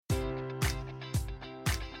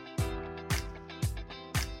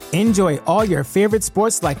Enjoy all your favorite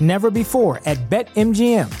sports like never before at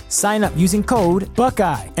BetMGM. Sign up using code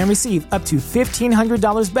Buckeye and receive up to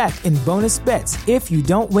 $1,500 back in bonus bets if you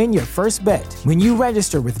don't win your first bet. When you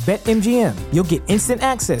register with BetMGM, you'll get instant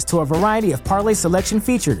access to a variety of parlay selection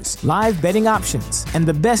features, live betting options, and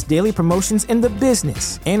the best daily promotions in the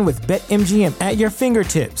business. And with BetMGM at your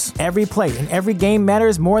fingertips, every play and every game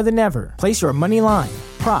matters more than ever. Place your money line,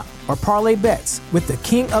 prop, or parlay bets with the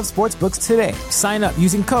king of sportsbooks today. Sign up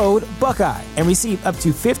using code Buckeye and receive up to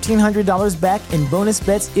 $1,500 back in bonus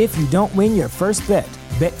bets if you don't win your first bet.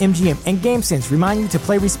 BetMGM and GameSense remind you to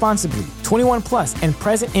play responsibly. 21 plus and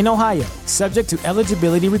present in Ohio, subject to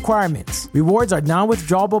eligibility requirements. Rewards are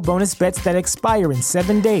non-withdrawable bonus bets that expire in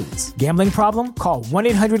 7 days. Gambling problem? Call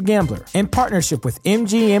 1-800-GAMBLER. In partnership with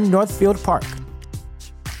MGM Northfield Park.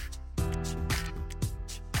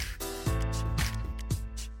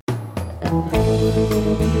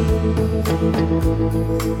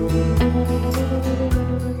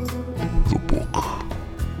 The Book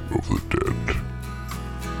of the Dead.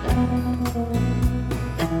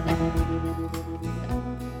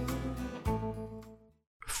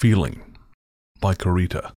 Feeling by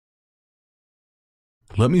Carita.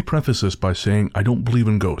 Let me preface this by saying I don't believe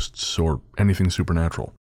in ghosts or anything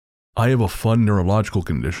supernatural. I have a fun neurological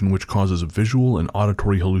condition which causes visual and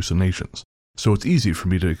auditory hallucinations, so it's easy for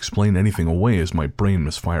me to explain anything away as my brain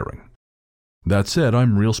misfiring. That said,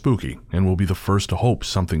 I'm real spooky and will be the first to hope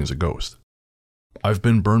something is a ghost. I've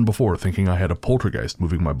been burned before thinking I had a poltergeist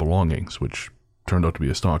moving my belongings, which turned out to be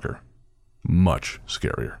a stalker. Much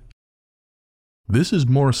scarier. This is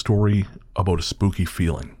more a story about a spooky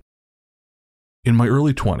feeling. In my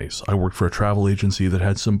early 20s, I worked for a travel agency that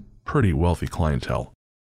had some pretty wealthy clientele.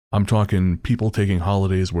 I'm talking people taking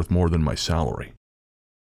holidays worth more than my salary.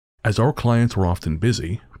 As our clients were often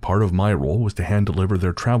busy, part of my role was to hand-deliver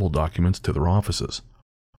their travel documents to their offices.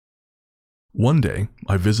 One day,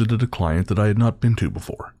 I visited a client that I had not been to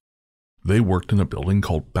before. They worked in a building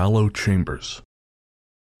called Ballow Chambers.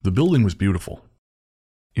 The building was beautiful.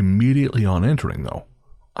 Immediately on entering, though,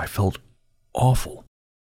 I felt awful.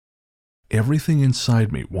 Everything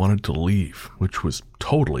inside me wanted to leave, which was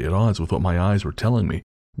totally at odds with what my eyes were telling me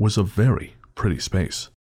was a very pretty space.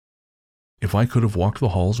 If I could have walked the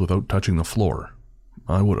halls without touching the floor,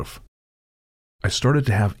 I would have. I started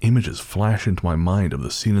to have images flash into my mind of the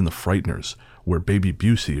scene in The Frighteners where Baby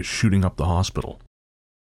Busey is shooting up the hospital.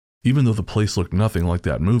 Even though the place looked nothing like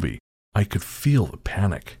that movie, I could feel the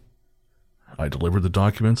panic. I delivered the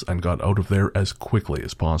documents and got out of there as quickly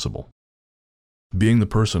as possible. Being the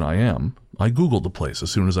person I am, I Googled the place as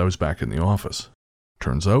soon as I was back in the office.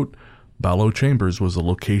 Turns out, Ballow Chambers was the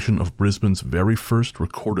location of Brisbane's very first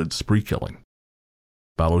recorded spree killing.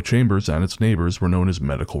 Ballow Chambers and its neighbors were known as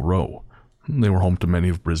Medical Row. They were home to many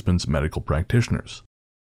of Brisbane's medical practitioners.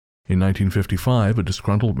 In 1955, a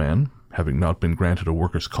disgruntled man, having not been granted a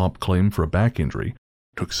workers' comp claim for a back injury,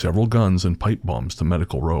 took several guns and pipe bombs to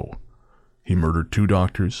Medical Row. He murdered 2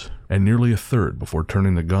 doctors and nearly a third before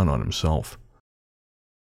turning the gun on himself.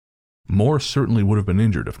 More certainly would have been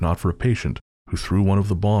injured if not for a patient who threw one of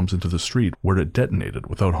the bombs into the street where it detonated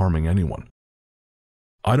without harming anyone.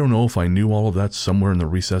 I don't know if I knew all of that somewhere in the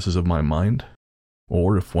recesses of my mind,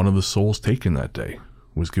 or if one of the souls taken that day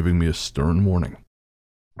was giving me a stern warning.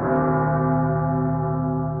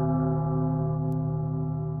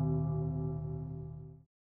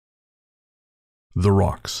 The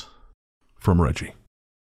Rocks, from Reggie.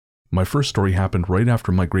 My first story happened right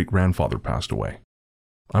after my great-grandfather passed away.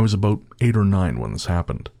 I was about 8 or 9 when this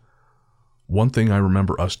happened. One thing I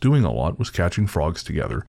remember us doing a lot was catching frogs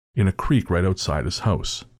together in a creek right outside his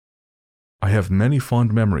house. I have many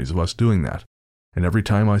fond memories of us doing that, and every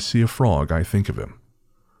time I see a frog, I think of him.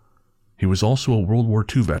 He was also a World War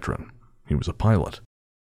II veteran. He was a pilot.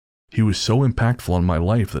 He was so impactful on my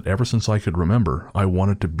life that ever since I could remember, I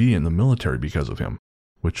wanted to be in the military because of him,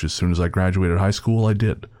 which as soon as I graduated high school, I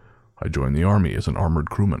did. I joined the Army as an armored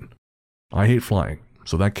crewman. I hate flying,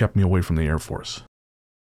 so that kept me away from the Air Force.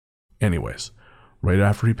 Anyways, right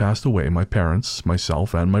after he passed away, my parents,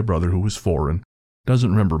 myself, and my brother, who was 4 and doesn't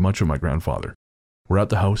remember much of my grandfather, were at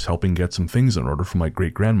the house helping get some things in order for my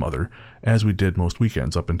great-grandmother, as we did most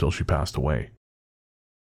weekends up until she passed away.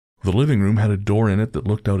 The living room had a door in it that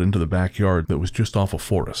looked out into the backyard that was just off a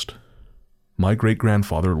forest. My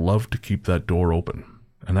great-grandfather loved to keep that door open,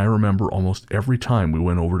 and I remember almost every time we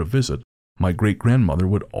went over to visit, my great-grandmother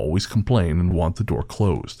would always complain and want the door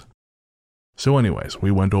closed. So anyways,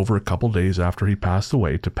 we went over a couple days after he passed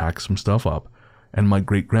away to pack some stuff up, and my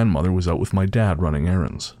great-grandmother was out with my dad running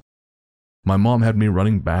errands. My mom had me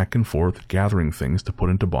running back and forth, gathering things to put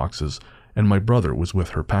into boxes, and my brother was with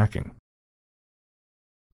her packing.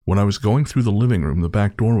 When I was going through the living room, the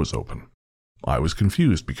back door was open. I was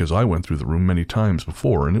confused because I went through the room many times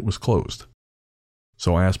before and it was closed.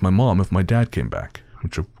 So I asked my mom if my dad came back,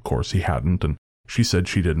 which of course he hadn't, and she said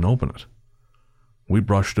she didn't open it. We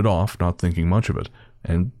brushed it off, not thinking much of it,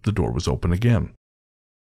 and the door was open again.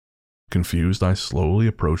 Confused, I slowly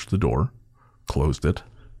approached the door, closed it,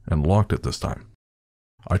 and locked it this time.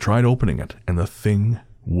 I tried opening it, and the thing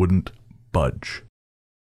wouldn't budge.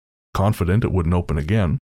 Confident it wouldn't open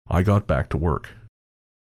again, I got back to work.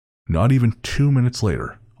 Not even 2 minutes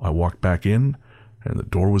later, I walked back in, and the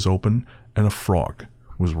door was open, and a frog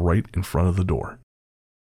was right in front of the door.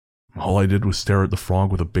 All I did was stare at the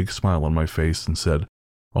frog with a big smile on my face and said,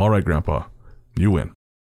 "All right, Grandpa, you win."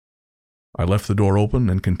 I left the door open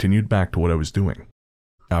and continued back to what I was doing.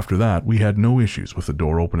 After that, we had no issues with the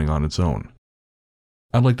door opening on its own.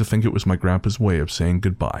 I'd like to think it was my grandpa's way of saying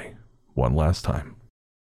goodbye one last time.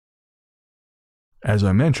 As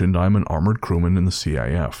I mentioned, I'm an armored crewman in the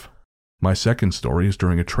CIF. My second story is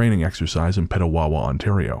during a training exercise in Petawawa,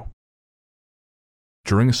 Ontario.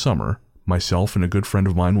 During a summer, myself and a good friend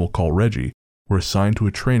of mine we'll call Reggie were assigned to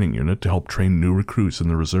a training unit to help train new recruits in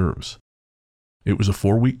the reserves. It was a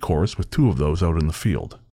 4-week course with 2 of those out in the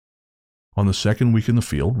field. On the second week in the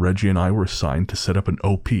field, Reggie and I were assigned to set up an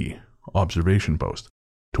OP, observation post,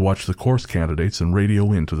 to watch the course candidates and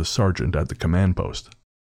radio in to the sergeant at the command post.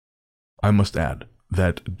 I must add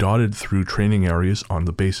that dotted through training areas on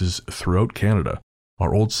the bases throughout Canada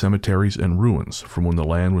are old cemeteries and ruins from when the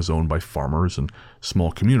land was owned by farmers and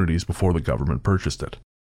small communities before the government purchased it.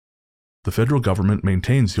 The federal government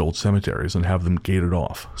maintains the old cemeteries and have them gated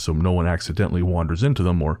off so no one accidentally wanders into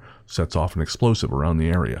them or sets off an explosive around the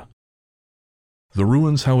area. The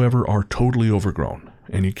ruins, however, are totally overgrown,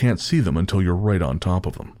 and you can't see them until you're right on top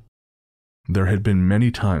of them. There had been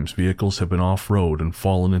many times vehicles have been off-road and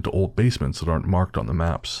fallen into old basements that aren't marked on the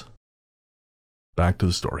maps. Back to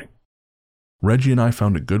the story. Reggie and I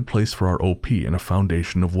found a good place for our OP in a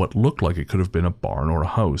foundation of what looked like it could have been a barn or a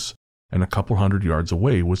house, and a couple 100 yards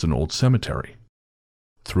away was an old cemetery.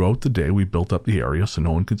 Throughout the day, we built up the area so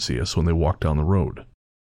no one could see us when they walked down the road.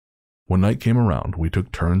 When night came around, we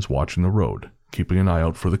took turns watching the road, keeping an eye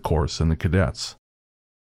out for the course and the cadets.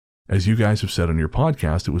 As you guys have said on your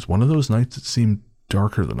podcast, it was one of those nights that seemed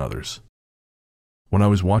darker than others. When I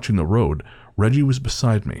was watching the road, Reggie was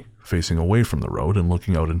beside me, facing away from the road and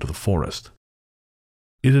looking out into the forest.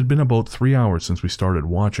 It had been about 3 hours since we started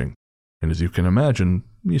watching, and as you can imagine,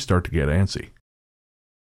 you start to get antsy.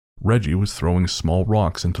 Reggie was throwing small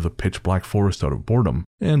rocks into the pitch-black forest out of boredom,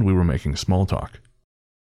 and we were making small talk.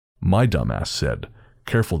 My dumbass said,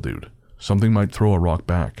 "Careful, dude, something might throw a rock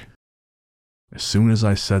back." As soon as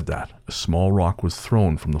I said that, a small rock was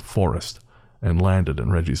thrown from the forest and landed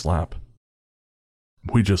in Reggie's lap.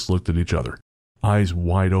 We just looked at each other, eyes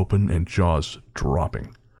wide open and jaws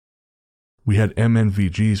dropping. We had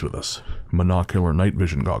MNVGs with us, monocular night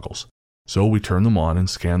vision goggles, so we turned them on and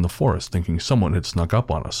scanned the forest thinking someone had snuck up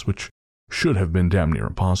on us, which should have been damn near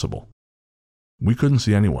impossible. We couldn't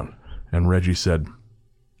see anyone, and Reggie said,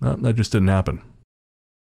 "That just didn't happen."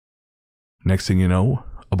 Next thing you know,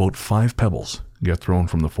 about 5 pebbles get thrown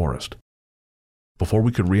from the forest. Before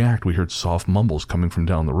we could react, we heard soft mumbles coming from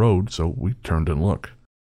down the road, so we turned and looked.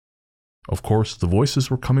 Of course, the voices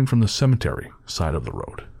were coming from the cemetery side of the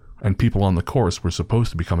road, and people on the course were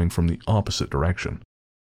supposed to be coming from the opposite direction.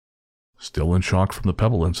 Still in shock from the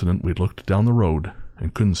pebble incident, we looked down the road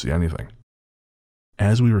and couldn't see anything.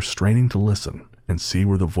 As we were straining to listen and see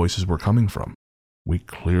where the voices were coming from, we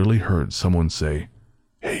clearly heard someone say,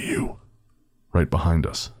 "Hey you," right behind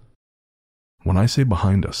us. When I say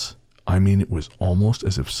behind us, I mean it was almost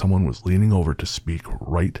as if someone was leaning over to speak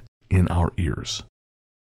right in our ears.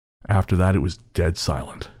 After that, it was dead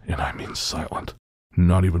silent, and I mean silent,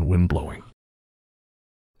 not even wind blowing.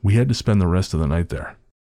 We had to spend the rest of the night there.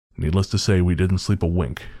 Needless to say, we didn't sleep a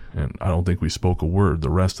wink, and I don't think we spoke a word the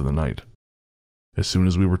rest of the night. As soon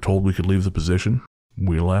as we were told we could leave the position,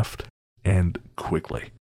 we left, and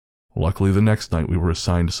quickly. Luckily, the next night we were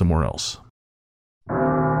assigned somewhere else.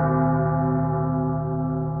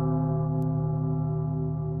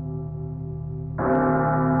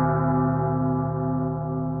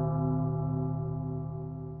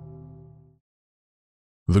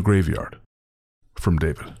 The Graveyard, from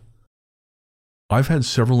David. I've had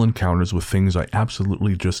several encounters with things I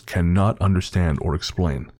absolutely just cannot understand or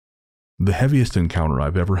explain. The heaviest encounter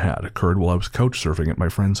I've ever had occurred while I was couch surfing at my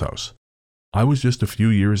friend's house. I was just a few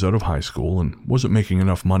years out of high school and wasn't making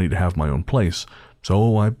enough money to have my own place,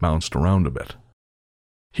 so I bounced around a bit.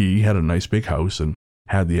 He had a nice big house and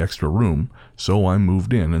had the extra room, so I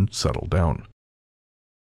moved in and settled down.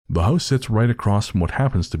 The house sits right across from what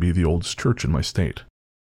happens to be the oldest church in my state.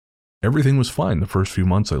 Everything was fine the first few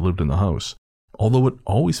months I lived in the house, although it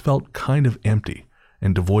always felt kind of empty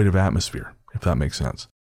and devoid of atmosphere, if that makes sense.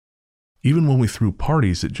 Even when we threw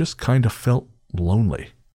parties, it just kind of felt lonely.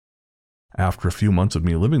 After a few months of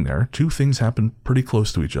me living there, two things happened pretty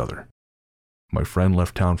close to each other. My friend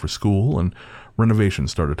left town for school, and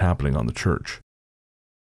renovations started happening on the church.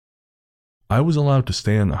 I was allowed to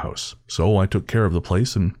stay in the house, so I took care of the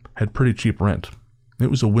place and had pretty cheap rent. It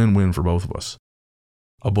was a win-win for both of us.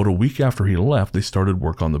 About a week after he left, they started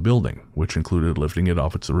work on the building, which included lifting it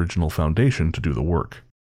off its original foundation to do the work.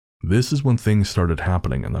 This is when things started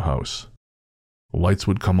happening in the house. Lights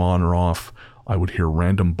would come on or off, I would hear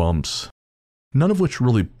random bumps, none of which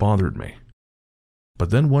really bothered me. But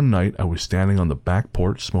then one night I was standing on the back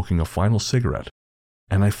porch smoking a final cigarette,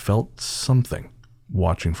 and I felt something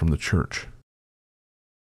watching from the church.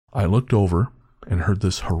 I looked over and heard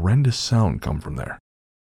this horrendous sound come from there.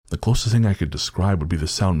 The closest thing I could describe would be the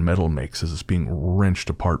sound metal makes as it's being wrenched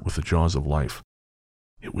apart with the jaws of life.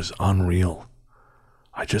 It was unreal.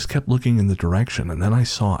 I just kept looking in the direction, and then I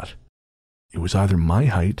saw it. It was either my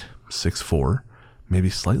height, 6'4", maybe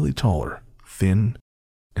slightly taller, thin,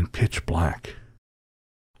 and pitch black.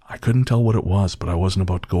 I couldn't tell what it was, but I wasn't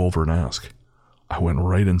about to go over and ask. I went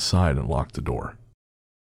right inside and locked the door.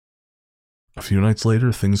 A few nights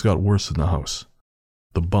later, things got worse in the house.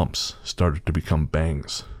 The bumps started to become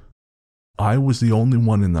bangs. I was the only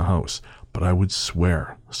one in the house, but I would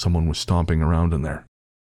swear someone was stomping around in there.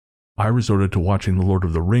 I resorted to watching The Lord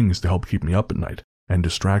of the Rings to help keep me up at night and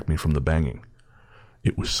distract me from the banging.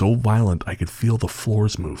 It was so violent I could feel the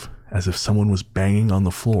floors move, as if someone was banging on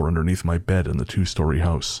the floor underneath my bed in the 2-story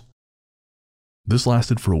house. This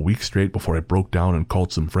lasted for a week straight before I broke down and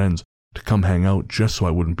called some friends to come hang out just so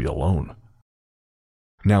I wouldn't be alone.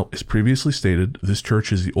 Now, as previously stated, this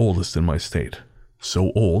church is the oldest in my state.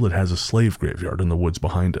 So old it has a slave graveyard in the woods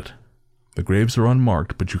behind it. The graves are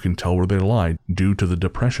unmarked, but you can tell where they lie due to the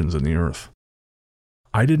depressions in the earth.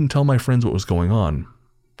 I didn't tell my friends what was going on,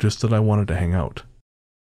 just that I wanted to hang out.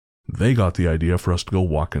 They got the idea for us to go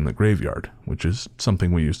walk in the graveyard, which is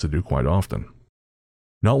something we used to do quite often.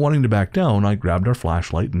 Not wanting to back down, I grabbed our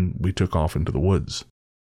flashlight and we took off into the woods.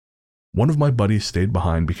 One of my buddies stayed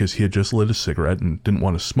behind because he had just lit a cigarette and didn't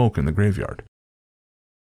want to smoke in the graveyard.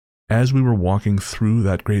 As we were walking through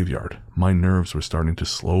that graveyard, my nerves were starting to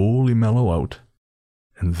slowly mellow out,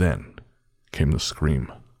 and then came the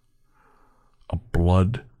scream. A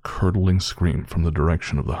blood-curdling scream from the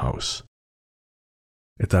direction of the house.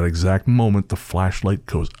 At that exact moment, the flashlight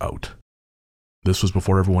goes out. This was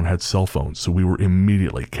before everyone had cell phones, so we were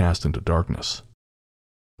immediately cast into darkness.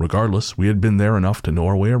 Regardless, we had been there enough to know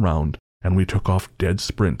our way around, and we took off dead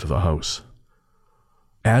sprint to the house.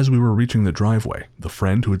 As we were reaching the driveway, the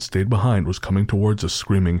friend who had stayed behind was coming towards us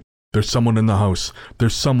screaming, "There's someone in the house!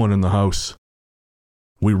 There's someone in the house!"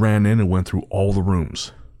 We ran in and went through all the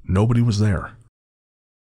rooms. Nobody was there.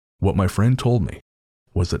 What my friend told me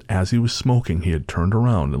was that as he was smoking, he had turned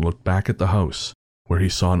around and looked back at the house, where he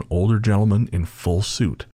saw an older gentleman in full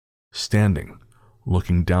suit, standing,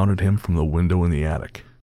 looking down at him from the window in the attic.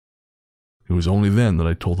 It was only then that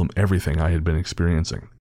I told him everything I had been experiencing.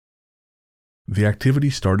 The activity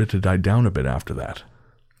started to die down a bit after that.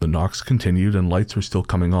 The knocks continued and lights were still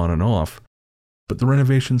coming on and off, but the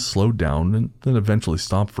renovations slowed down and then eventually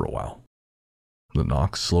stopped for a while. The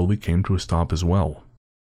knocks slowly came to a stop as well.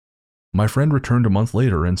 My friend returned a month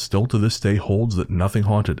later and still to this day holds that nothing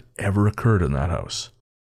haunted ever occurred in that house.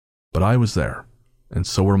 But I was there, and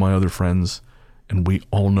so were my other friends, and we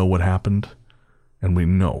all know what happened, and we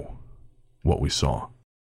know what we saw.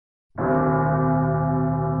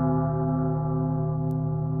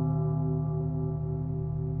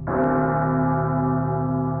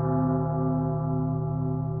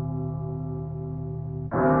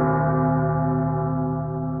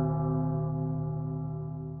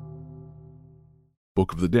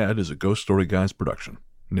 Book of the Dead is a Ghost Story Guys production,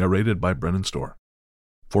 narrated by Brennan Storr.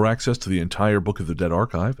 For access to the entire Book of the Dead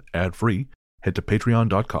archive, ad-free, head to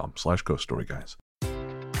patreon.com/ghoststoryguys.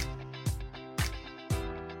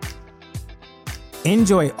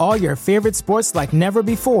 Enjoy all your favorite sports like never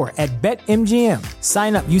before at BetMGM.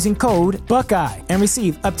 Sign up using code Buckeye and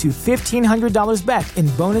receive up to $1,500 back in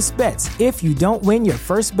bonus bets if you don't win your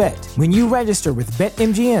first bet. When you register with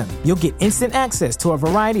BetMGM, you'll get instant access to a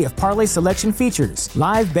variety of parlay selection features,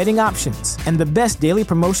 live betting options, and the best daily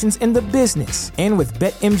promotions in the business. And with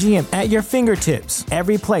BetMGM at your fingertips,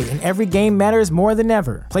 every play and every game matters more than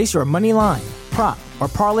ever. Place your money line, prop, or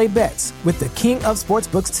parlay bets with the king of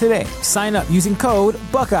sportsbooks today. Sign up using code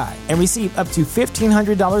Buckeye and receive up to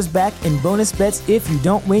 $1,500 back in bonus bets if you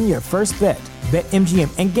don't win your first bet. BetMGM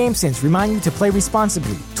and GameSense remind you to play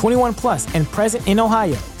responsibly. 21 plus and present in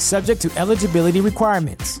Ohio, subject to eligibility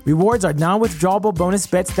requirements. Rewards are non-withdrawable bonus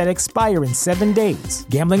bets that expire in 7 days.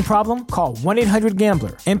 Gambling problem? Call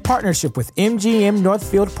 1-800-GAMBLER in partnership with MGM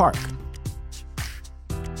Northfield Park.